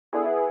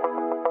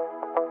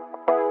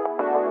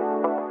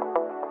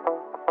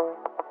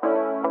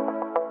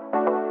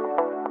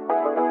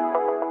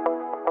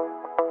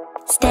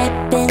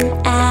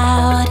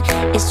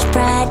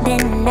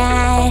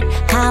night,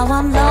 how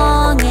I'm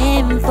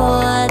longing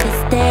for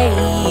this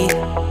day.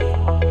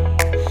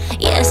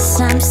 Yes,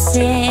 I'm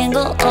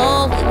single,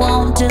 oh, we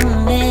want to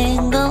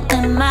mingle,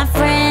 and my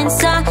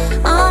friends are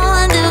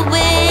on the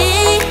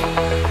way.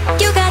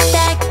 You got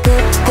that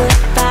good, good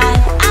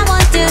vibe, I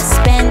want to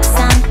spend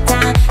some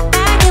time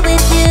back here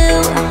with you.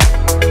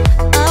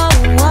 Oh,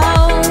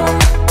 whoa,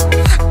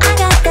 I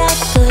got that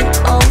good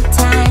old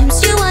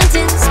times. You want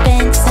to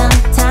spend some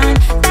time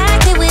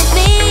back here with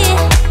me.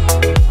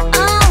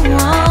 Oh,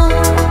 whoa.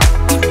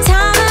 And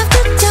time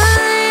after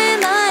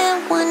time, I am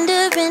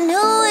wondering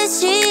who is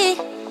she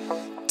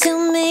to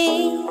me.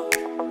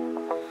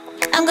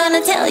 I'm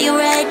gonna tell you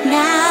right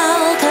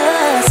now,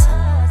 'cause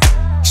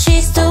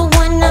she's the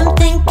one I'm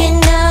thinking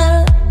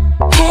of.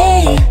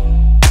 Hey,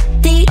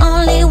 the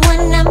only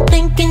one I'm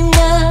thinking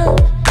of.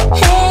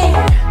 Hey,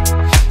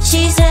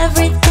 she's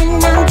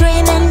everything I'm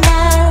dreaming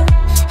of.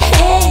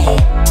 Hey,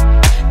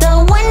 the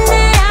one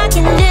that I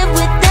can live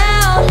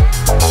without.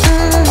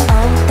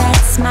 Oh, that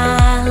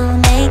smile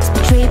makes me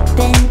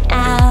tripping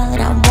out.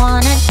 I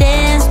wanna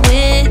dance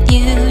with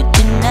you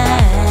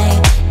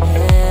tonight.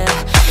 Yeah,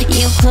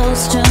 you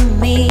close to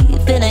me,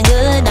 feeling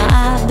good.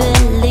 I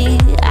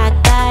believe I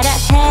gotta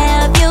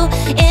have you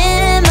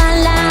in my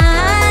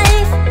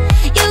life.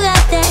 You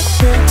got that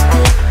good,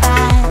 good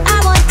vibe. I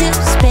want to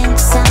spend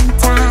some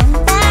time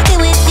back here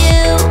with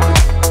you.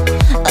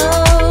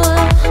 Oh,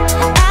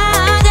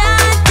 I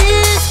got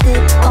this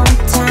good old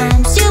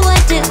times. You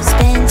want to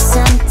spend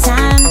some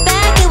time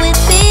back here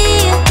with me.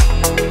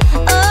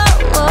 Oh,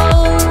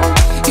 oh.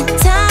 And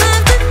time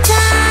after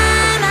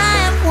time, I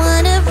am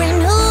wondering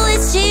who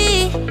is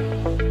she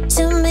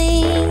to me.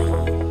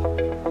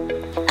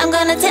 I'm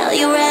gonna tell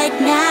you right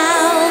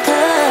now,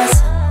 'cause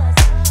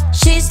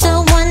she's the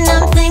one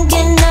I'm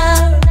thinking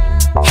of.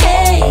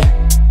 Hey,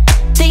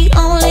 the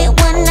only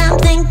one I'm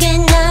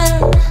thinking of.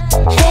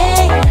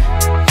 Hey,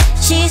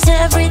 she's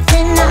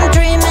everything I'm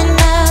dreaming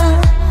of.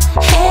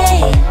 Hey,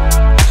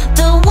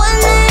 the one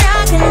that I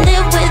can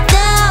live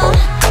without.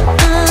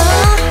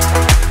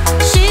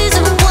 She's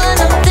the one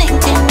I'm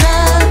thinking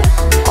of.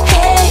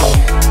 Hey,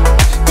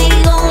 the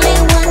only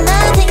one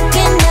I'm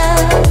thinking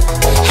of.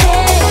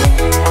 Hey,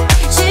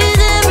 she's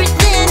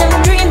everything I'm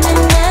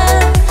dreaming of.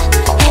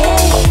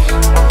 Hey,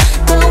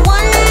 the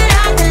one that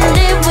I can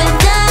live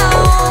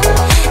without.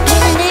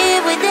 Can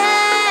live without.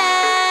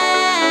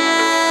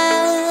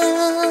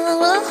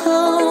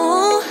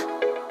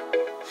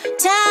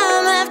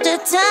 Time after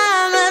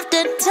time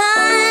after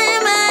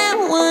time, I'm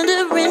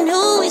wondering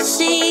who is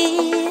she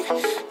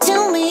to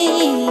me.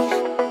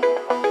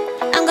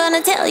 I'm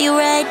gonna tell you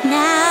right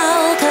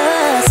now,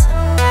 'cause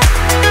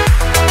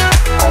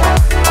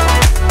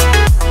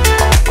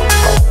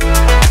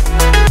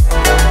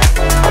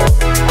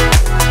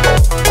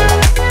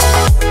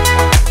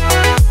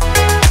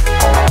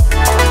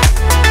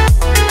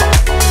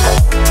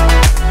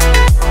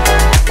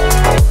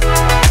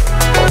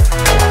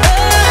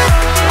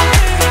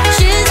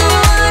she's the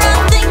one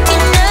I'm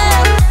thinking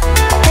of.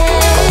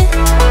 Hey,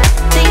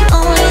 the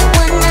only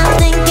one I'm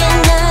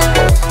thinking of.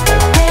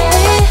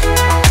 Hey,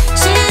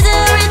 she's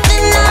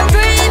everything I'm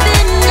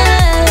dreaming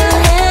of.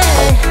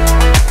 Hey,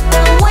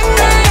 the one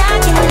that I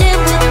can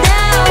live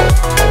without.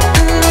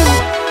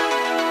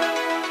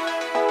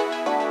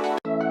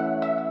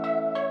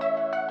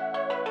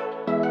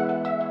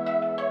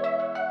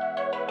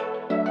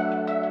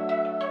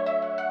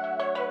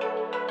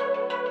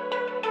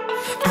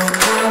 I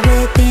know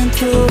we've been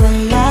through a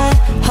lot,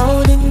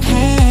 holding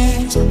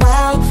hands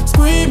while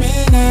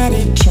screaming at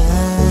each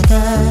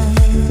other.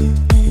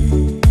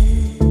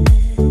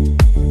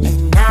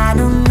 And I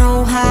don't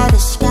know how to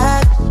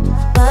stop,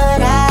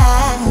 but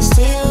I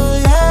still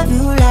love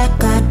you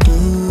like I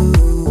do.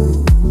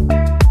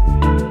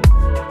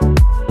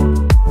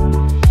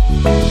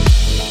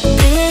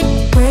 It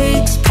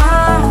breaks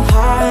my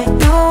heart,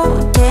 no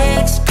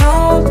text, no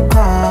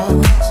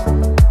calls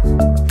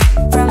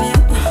from you.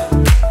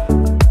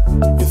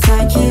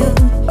 Without you,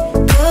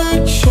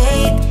 could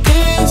shake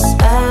this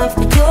off,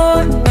 but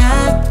you're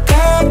not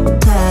that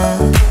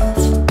tough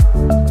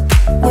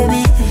with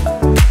me.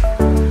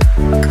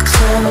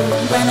 So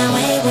run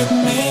away with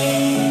me,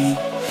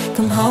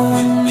 come home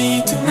with me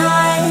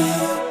tonight.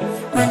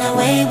 Run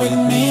away with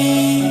me,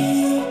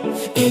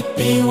 it'd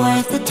be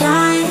worth the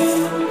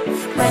time.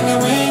 Run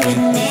away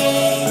with me,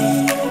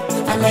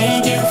 I'll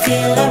make you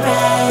feel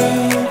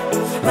alright.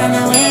 Run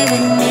away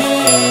with me,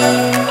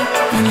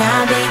 and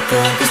I'll be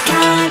good this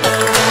time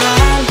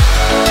around.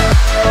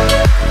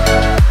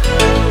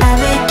 I'll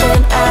be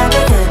good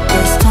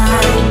this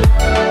time.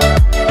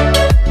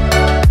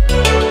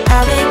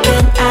 I'll be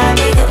good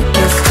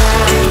this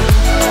time.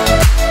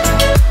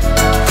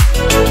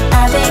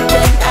 I'll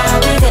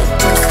be good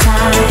this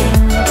time.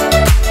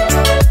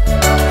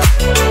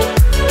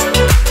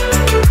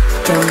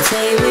 Don't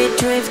say we're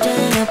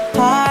drifting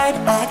apart,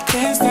 I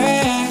can't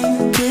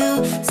stand to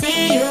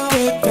see you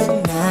with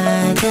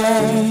another.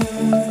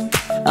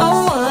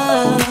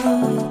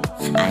 Oh,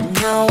 I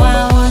know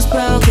I once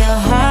broke your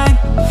heart,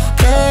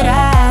 but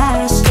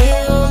I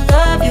still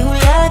love you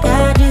like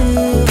I do.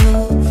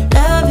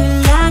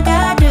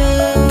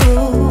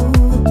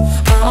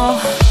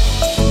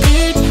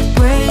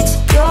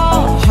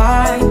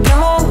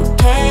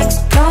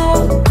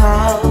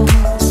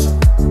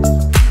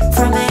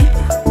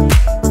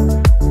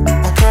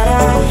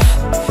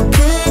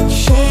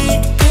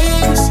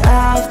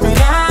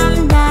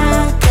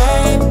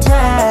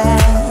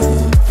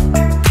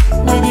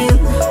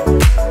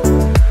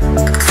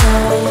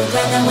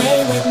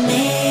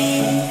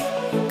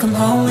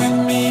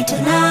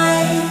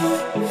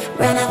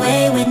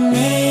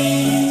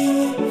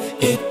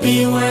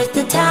 worth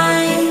the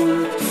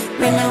time.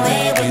 Run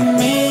away with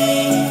me,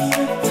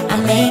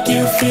 I'll make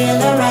you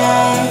feel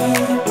alright.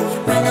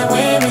 Run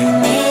away with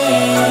me,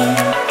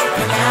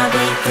 and I'll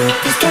be good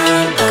this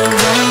time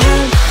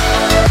around.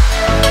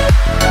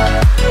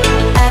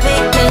 I'll be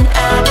good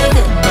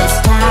this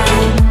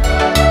time.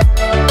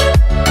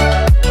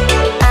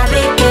 I'll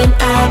be good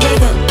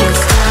this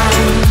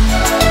time.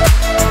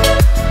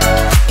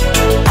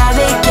 I'll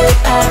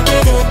be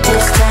good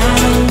this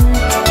time.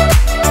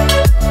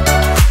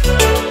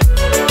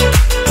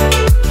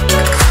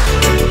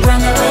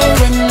 Run away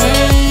with me,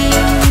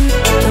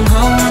 come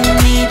home with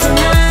me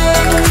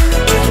tonight.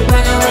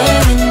 Run away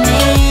with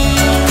me,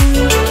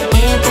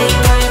 it'll be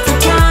worth the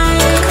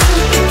time.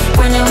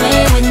 Run away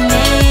with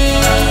me,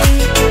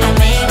 I'll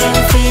make you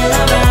feel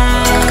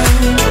alright.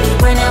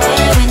 Run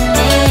away with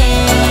me,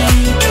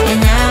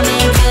 and I'll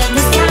make good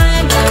this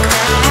time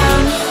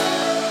around.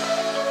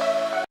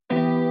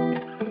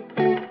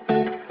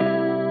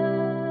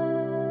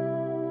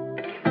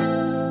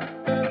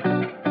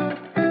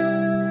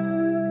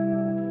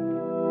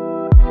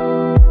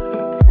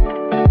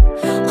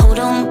 Hold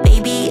on,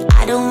 baby,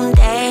 I don't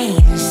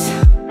dance,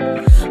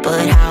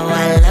 but how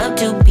I love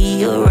to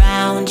be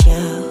around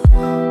you.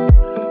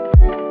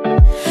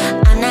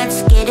 I'm not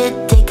scared to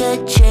take a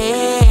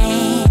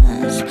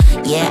chance.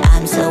 Yeah,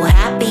 I'm so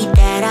happy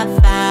that I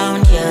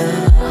found you.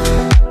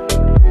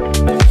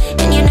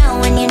 And you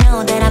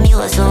know that I'm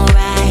yours,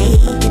 alright.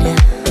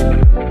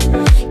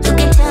 You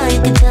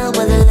can tell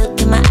by the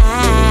look in my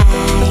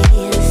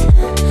eyes.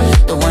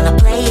 Don't wanna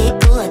play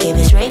it cool, I gave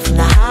it straight from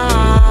the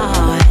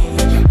heart.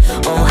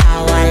 Oh,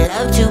 how I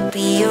love to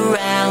be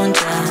around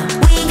you.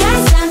 We got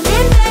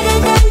something better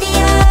than the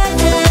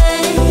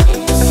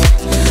others.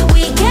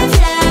 We can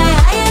fly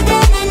higher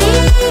than an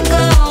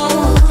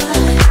eagle.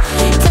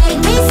 Take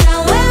me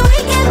somewhere we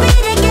can be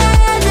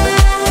together.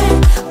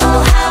 Oh,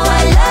 how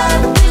I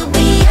love to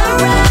be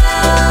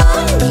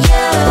around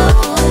you.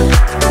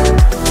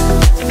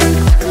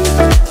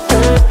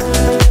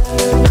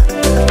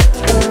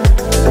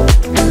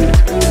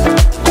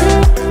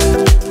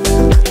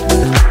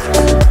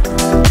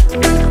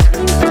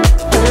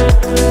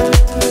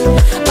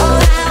 Oh,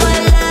 how I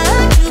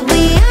love to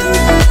be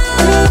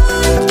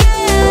around you.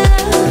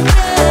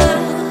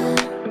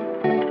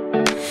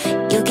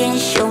 You can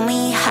show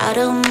me how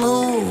to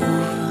move,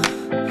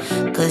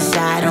 'cause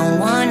I don't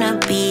wanna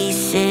be